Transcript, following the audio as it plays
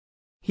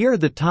Here are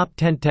the top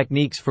 10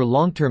 techniques for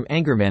long-term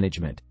anger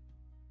management.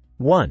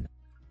 1.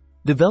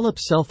 Develop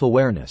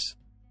self-awareness.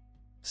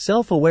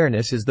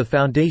 Self-awareness is the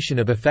foundation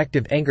of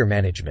effective anger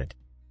management.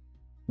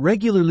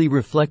 Regularly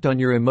reflect on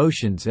your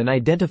emotions and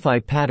identify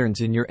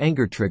patterns in your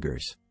anger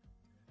triggers.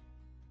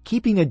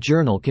 Keeping a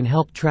journal can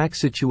help track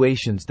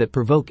situations that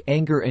provoke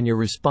anger and your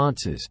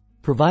responses,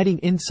 providing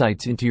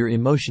insights into your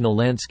emotional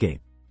landscape.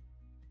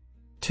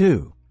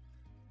 2.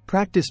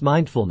 Practice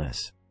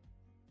mindfulness.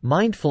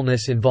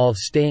 Mindfulness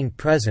involves staying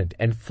present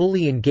and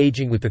fully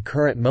engaging with the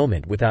current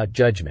moment without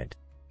judgment.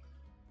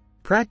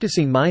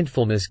 Practicing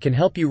mindfulness can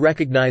help you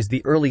recognize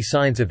the early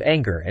signs of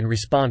anger and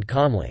respond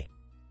calmly.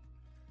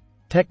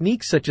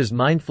 Techniques such as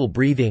mindful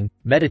breathing,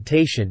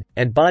 meditation,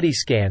 and body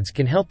scans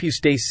can help you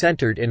stay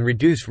centered and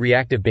reduce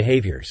reactive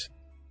behaviors.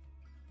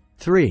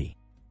 3.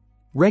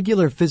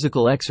 Regular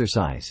physical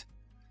exercise.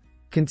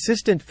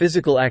 Consistent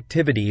physical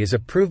activity is a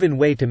proven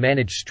way to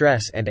manage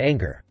stress and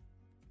anger.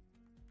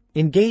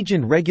 Engage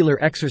in regular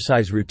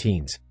exercise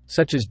routines,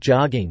 such as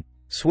jogging,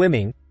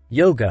 swimming,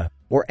 yoga,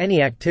 or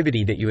any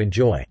activity that you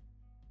enjoy.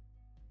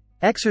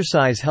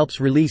 Exercise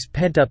helps release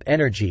pent-up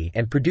energy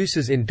and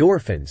produces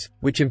endorphins,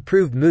 which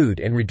improve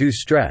mood and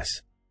reduce stress.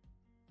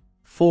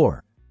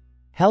 4.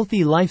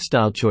 Healthy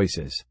lifestyle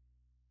choices.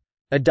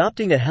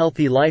 Adopting a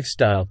healthy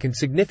lifestyle can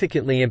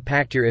significantly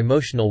impact your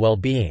emotional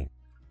well-being.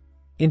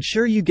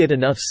 Ensure you get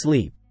enough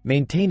sleep,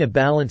 maintain a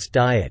balanced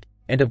diet,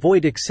 and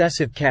avoid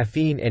excessive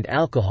caffeine and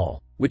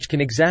alcohol, which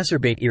can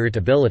exacerbate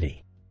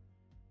irritability.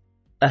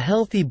 A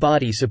healthy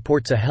body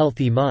supports a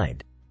healthy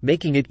mind,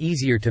 making it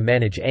easier to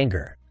manage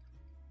anger.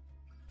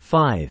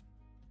 5.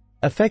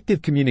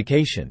 Effective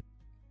communication.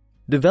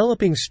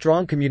 Developing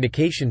strong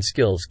communication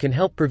skills can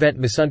help prevent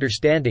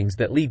misunderstandings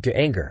that lead to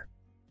anger.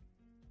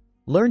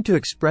 Learn to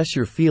express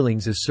your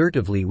feelings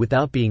assertively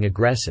without being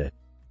aggressive.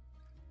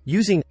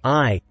 Using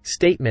I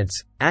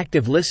statements,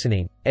 active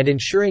listening, and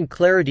ensuring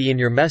clarity in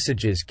your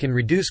messages can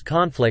reduce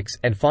conflicts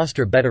and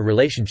foster better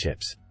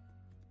relationships.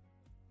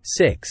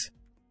 6.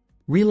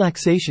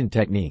 Relaxation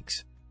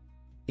techniques.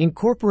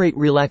 Incorporate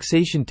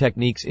relaxation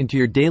techniques into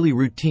your daily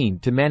routine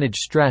to manage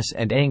stress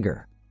and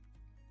anger.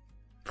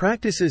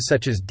 Practices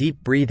such as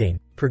deep breathing,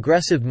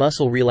 progressive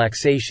muscle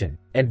relaxation,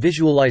 and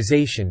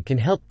visualization can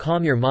help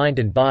calm your mind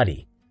and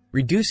body,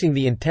 reducing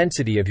the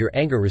intensity of your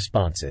anger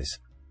responses.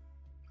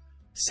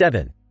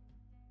 7.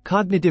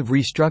 Cognitive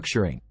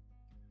restructuring.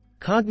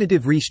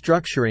 Cognitive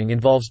restructuring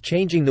involves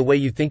changing the way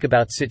you think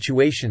about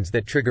situations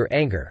that trigger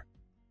anger.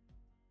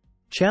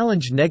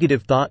 Challenge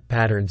negative thought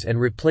patterns and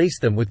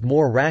replace them with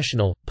more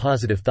rational,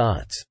 positive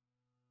thoughts.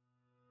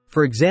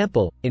 For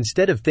example,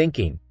 instead of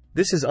thinking,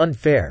 "This is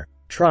unfair,"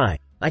 try,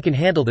 "I can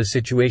handle this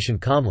situation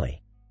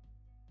calmly."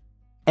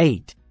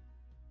 8.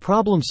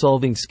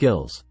 Problem-solving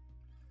skills.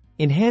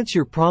 Enhance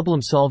your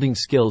problem-solving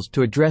skills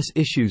to address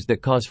issues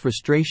that cause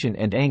frustration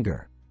and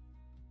anger.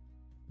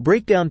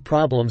 Break down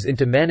problems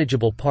into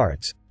manageable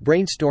parts,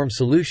 brainstorm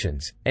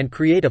solutions, and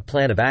create a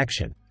plan of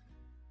action.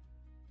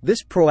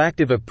 This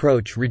proactive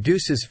approach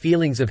reduces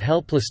feelings of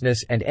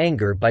helplessness and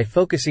anger by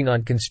focusing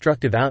on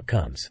constructive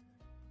outcomes.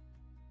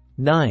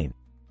 9.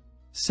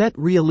 Set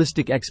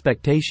realistic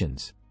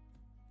expectations.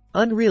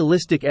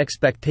 Unrealistic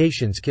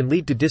expectations can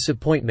lead to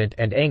disappointment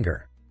and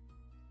anger.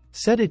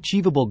 Set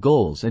achievable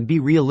goals and be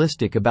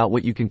realistic about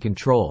what you can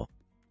control.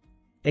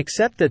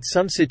 Accept that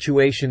some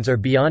situations are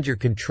beyond your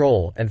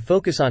control and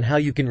focus on how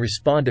you can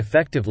respond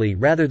effectively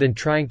rather than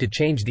trying to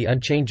change the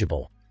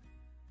unchangeable.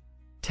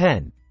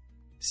 10.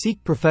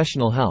 Seek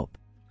professional help.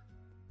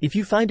 If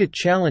you find it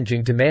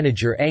challenging to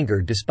manage your anger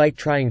despite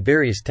trying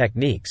various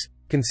techniques,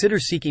 consider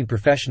seeking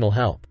professional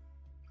help.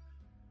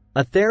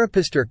 A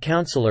therapist or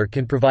counselor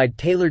can provide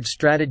tailored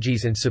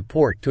strategies and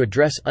support to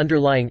address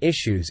underlying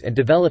issues and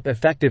develop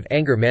effective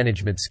anger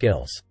management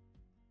skills.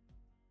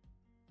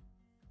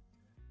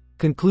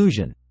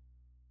 Conclusion.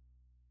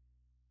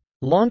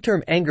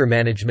 Long-term anger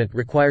management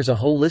requires a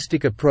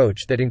holistic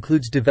approach that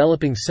includes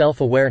developing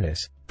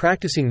self-awareness,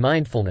 practicing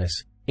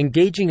mindfulness,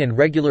 engaging in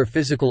regular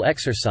physical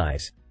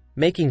exercise,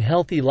 making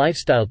healthy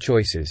lifestyle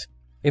choices,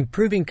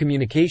 improving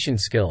communication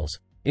skills,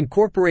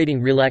 incorporating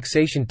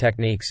relaxation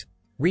techniques,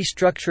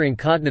 restructuring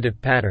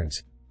cognitive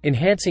patterns,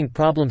 enhancing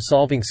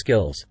problem-solving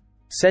skills,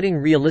 setting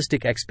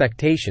realistic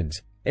expectations,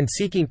 and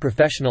seeking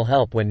professional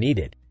help when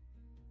needed.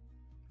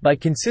 By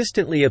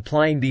consistently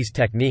applying these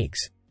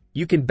techniques,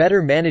 you can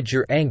better manage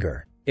your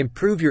anger,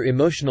 improve your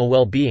emotional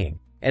well-being,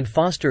 and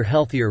foster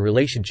healthier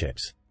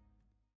relationships.